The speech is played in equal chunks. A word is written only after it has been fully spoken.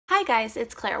Hi guys,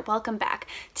 it's Claire. Welcome back.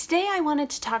 Today I wanted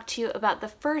to talk to you about the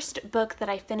first book that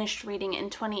I finished reading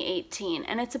in 2018,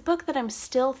 and it's a book that I'm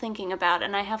still thinking about,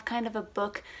 and I have kind of a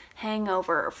book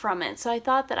hangover from it, so I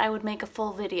thought that I would make a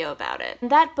full video about it.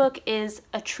 And that book is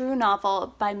A True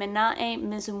Novel by Minae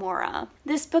Mizumura.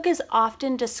 This book is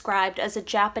often described as a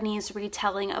Japanese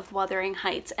retelling of Wuthering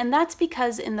Heights, and that's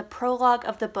because in the prologue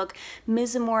of the book,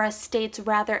 Mizumura states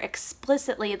rather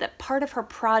explicitly that part of her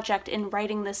project in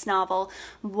writing this novel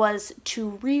was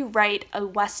to rewrite a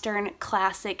Western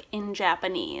classic in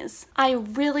Japanese. I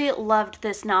really loved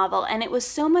this novel, and it was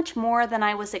so much more than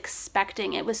I was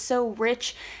expecting. It was so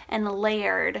rich and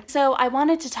layered. So I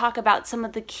wanted to talk about some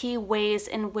of the key ways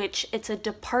in which it's a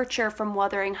departure from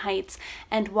Wuthering Heights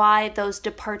and why those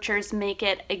departures make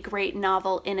it a great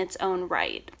novel in its own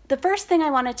right. The first thing I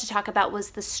wanted to talk about was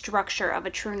the structure of a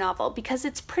true novel, because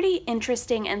it's pretty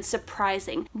interesting and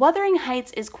surprising. Wuthering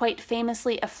Heights is quite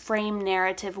famously a frame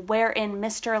narrative wherein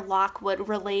Mr. Lockwood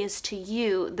relays to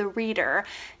you, the reader,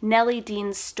 Nellie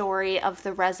Dean's story of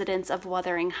the residents of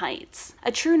Wuthering Heights.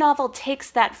 A true novel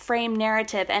takes that frame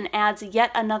narrative and adds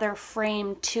yet another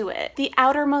frame to it. The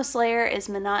outermost layer is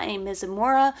Minae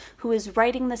Mizumura, who is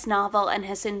writing this novel and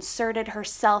has inserted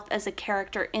herself as a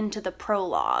character into the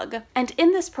prologue. And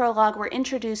in this prologue, we're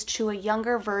introduced to a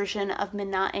younger version of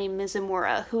Minae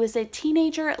Mizumura, who is a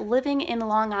teenager living in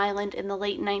Long Island in the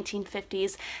late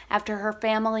 1950s after her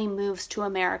family moves to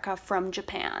America from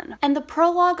Japan. And the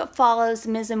prologue follows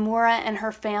Mizumura and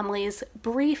her family's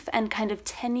brief and kind of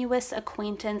tenuous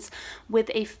acquaintance with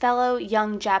a fellow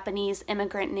young Japanese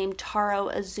immigrant named Taro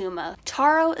Azuma.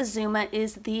 Taro Azuma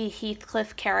is the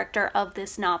Heathcliff character of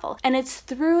this novel, and it's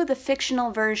through the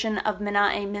fictional version of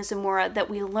Minae Mizumura that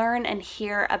we learn and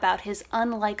hear about his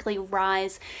unlikely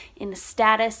rise in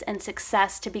status and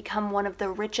success to become one of the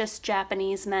richest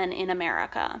Japanese men in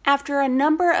America. After a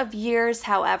number of years,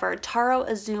 however, Taro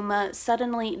Azuma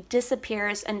suddenly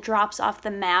disappears and drops off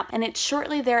the map, and it's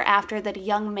shortly thereafter that a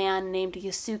young man named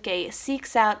Yusuke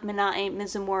seeks out Minae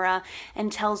Mizumura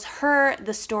and tells her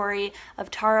the story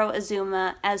of Taro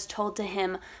Azuma as told to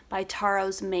him by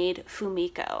Taro's maid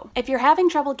Fumiko. If you're having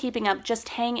trouble keeping up, just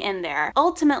hang in there.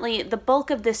 Ultimately, the bulk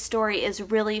of this story is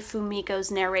really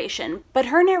Fumiko's narration, but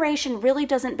her narration really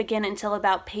doesn't begin until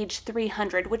about page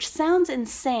 300, which sounds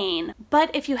insane,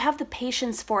 but if you have the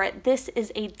patience for it, this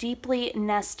is a deeply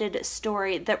nested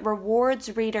story that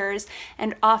rewards readers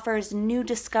and offers new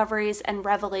discoveries and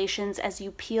revelations as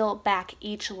you peel back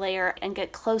each layer and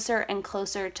get closer and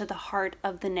closer to the heart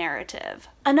of the narrative.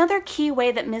 Another key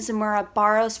way that Mizumura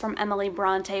borrows from Emily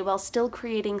Bronte while still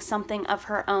creating something of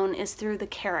her own is through the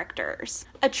characters.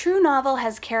 A true novel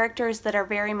has characters that are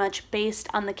very much based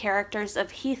on the characters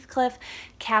of Heathcliff,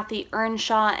 Cathy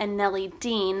Earnshaw, and Nellie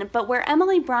Dean, but where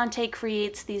Emily Bronte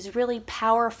creates these really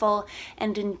powerful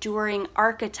and enduring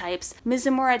archetypes,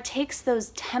 Mizumura takes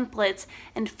those templates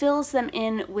and fills them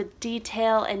in with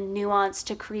detail and nuance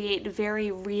to create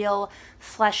very real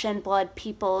flesh and blood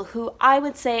people who I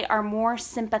would say are more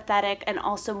sympathetic and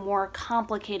also more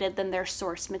complicated than their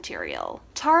source material.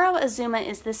 Taro Azuma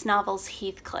is this novel's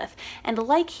Heathcliff, and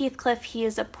like Heathcliff, he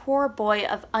is a poor boy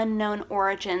of unknown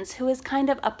origins who is kind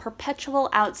of a perpetual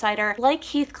outsider. Like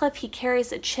Heathcliff, he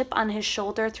carries a chip on his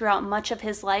shoulder throughout much of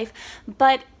his life,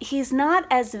 but he's not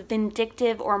as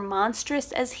vindictive or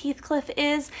monstrous as Heathcliff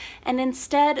is, and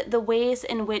instead the ways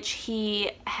in which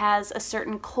he has a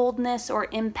certain coldness or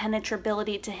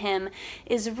impenetrability to him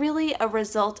is really a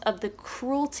result of the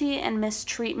cruelty and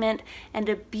mistreatment and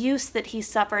abuse that he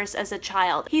suffers as a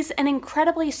child. He's an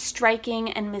incredibly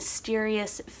striking and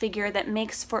mysterious figure that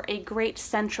makes for a great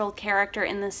central character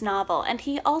in this novel, and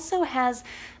he also has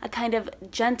a kind of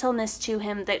gentleness to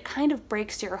him that kind of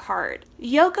breaks your heart.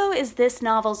 Yoko is this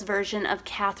novel's version of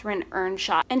Catherine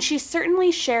Earnshaw, and she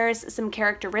certainly shares some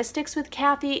characteristics with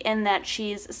Cathy in that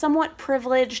she's somewhat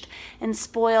privileged and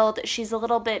spoiled. She's a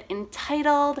little bit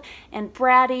entitled and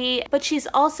bratty, but she's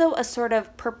also a sort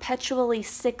of perpetually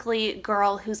sickly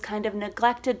girl who's kind of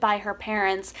neglected by her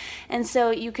parents, and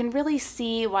so you can really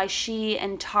see why she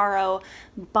and Taro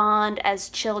bond as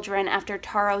children after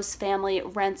Taro's family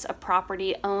rents a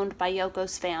property owned by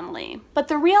Yoko's family. But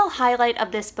the real highlight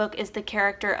of this book is the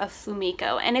character of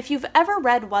Fumiko, and if you've ever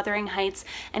read Wuthering Heights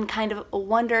and kind of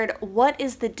wondered what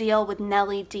is the deal with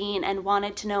Nellie Dean and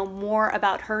wanted to know more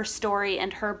about her story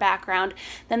and her background,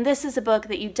 then this is a book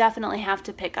that you definitely have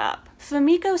to pick up.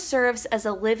 Fumiko serves as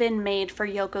a live-in maid for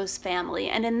Yoko's family,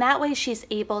 and in that way she's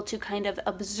able to kind of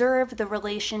observe the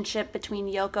relationship between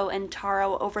Yoko and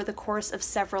Taro over the course of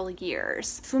several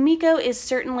years. Fumiko is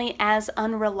certainly as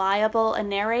unreliable a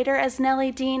narrator as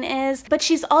Nellie Dean is, but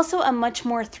she's also a much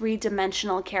more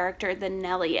three-dimensional character than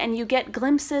Nellie, and you get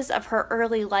glimpses of her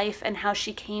early life and how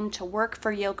she came to work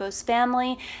for Yoko's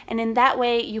family, and in that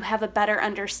way you have a better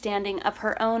understanding of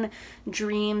her own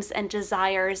dreams and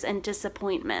desires and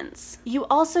disappointments. You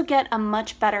also get a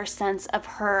much better sense of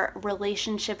her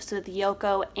relationships with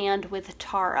Yoko and with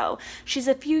Taro. She's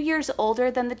a few years older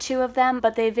than the two of them,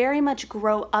 but they very much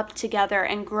grow up together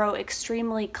and grow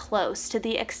extremely close, to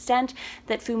the extent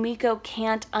that Fumiko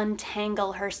can't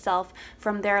untangle herself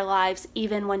from their lives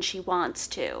even when she wants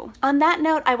to. On that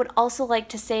note, I would also like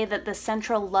to say that the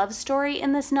central love story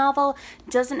in this novel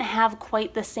doesn't have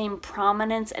quite the same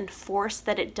prominence and force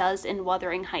that it does in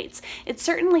Wuthering Heights. It's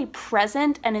certainly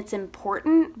present and it's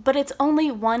important, but it's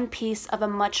only one piece of a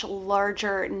much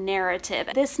larger narrative.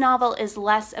 This novel is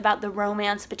less about the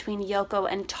romance between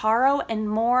Yoko and Taro and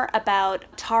more about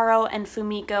Taro and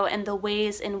Fumiko and the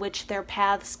ways in which their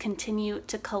paths continue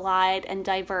to collide and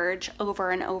diverge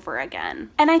over and over again.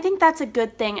 And I think that's a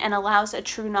good thing and allows a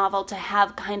true novel to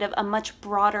have kind of a much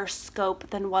broader scope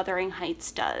than Wuthering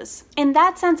Heights does. In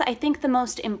that sense, I think the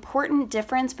most important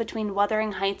difference between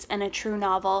Wuthering Heights and a true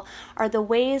novel are the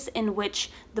ways in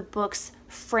which the books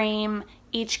frame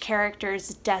each character's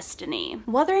destiny.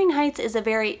 Wuthering Heights is a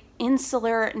very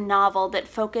insular novel that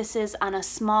focuses on a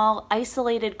small,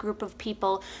 isolated group of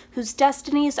people whose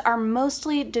destinies are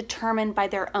mostly determined by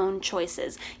their own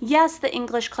choices. Yes, the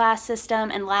English class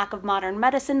system and lack of modern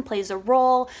medicine plays a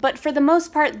role, but for the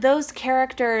most part, those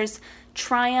characters'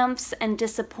 triumphs and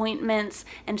disappointments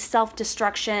and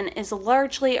self-destruction is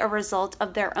largely a result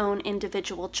of their own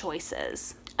individual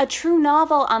choices. A true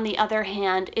novel, on the other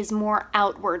hand, is more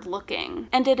outward-looking,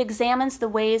 and it examines the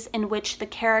ways in which the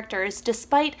characters,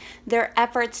 despite their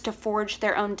efforts to forge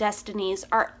their own destinies,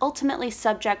 are ultimately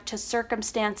subject to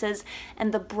circumstances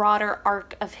and the broader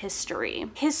arc of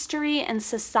history. History and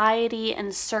society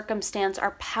and circumstance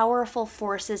are powerful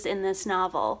forces in this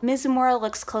novel. Mizumura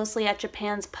looks closely at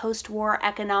Japan's post-war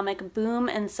economic boom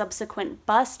and subsequent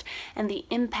bust, and the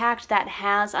impact that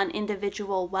has on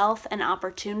individual wealth and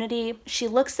opportunity. She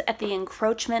looks at the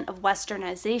encroachment of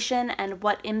westernization and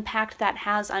what impact that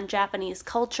has on Japanese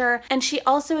culture, and she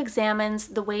also examines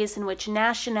the ways in which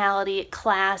nationality,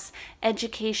 class,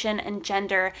 education, and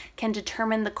gender can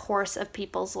determine the course of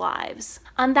people's lives.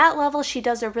 On that level, she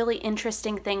does a really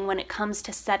interesting thing when it comes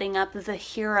to setting up the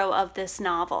hero of this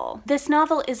novel. This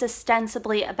novel is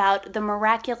ostensibly about the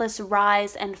miraculous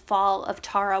rise and fall of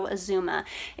Taro Azuma.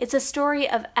 It's a story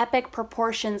of epic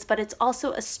proportions, but it's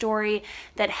also a story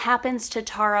that happens to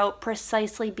Taro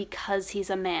precisely because he's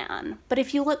a man. But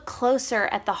if you look closer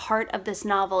at the heart of this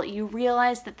novel, you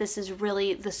realize that this is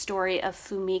really the story of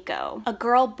Fumiko, a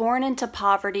girl born into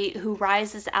poverty who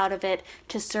rises out of it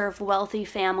to serve wealthy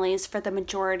families for the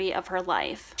majority of her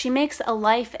life. She makes a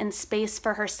life and space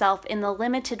for herself in the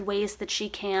limited ways that she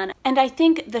can, and I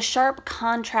think the sharp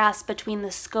contrast between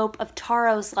the scope of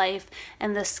Taro's life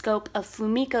and the scope of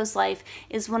Fumiko's life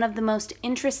is one of the most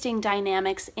interesting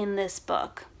dynamics in this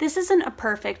book. This isn't a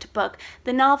perfect book.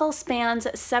 The novel spans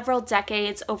several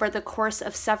decades over the course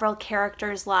of several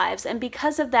characters' lives, and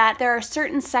because of that, there are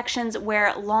certain sections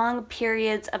where long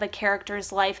periods of a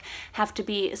character's life have to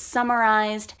be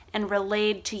summarized and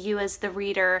relayed to you as the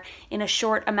reader in a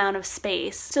short amount of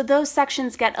space. So those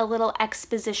sections get a little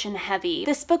exposition heavy.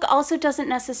 This book also doesn't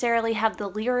necessarily have the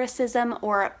lyricism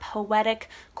or poetic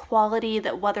quality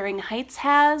that Wuthering Heights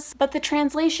has, but the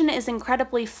translation is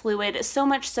incredibly fluid, so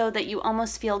much so that you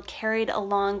almost feel carried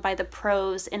along by the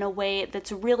prose in a way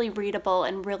that's really readable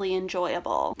and really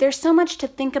enjoyable. There's so much to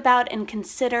think about and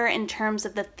consider in terms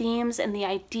of the themes and the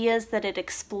ideas that it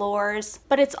explores,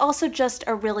 but it's also just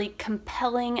a really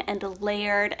compelling and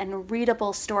layered and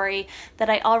readable story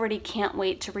that I already can't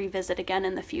wait to revisit again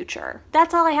in the future.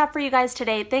 That's all I have for you guys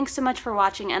today. Thanks so much for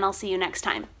watching, and I'll see you next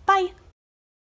time. Bye!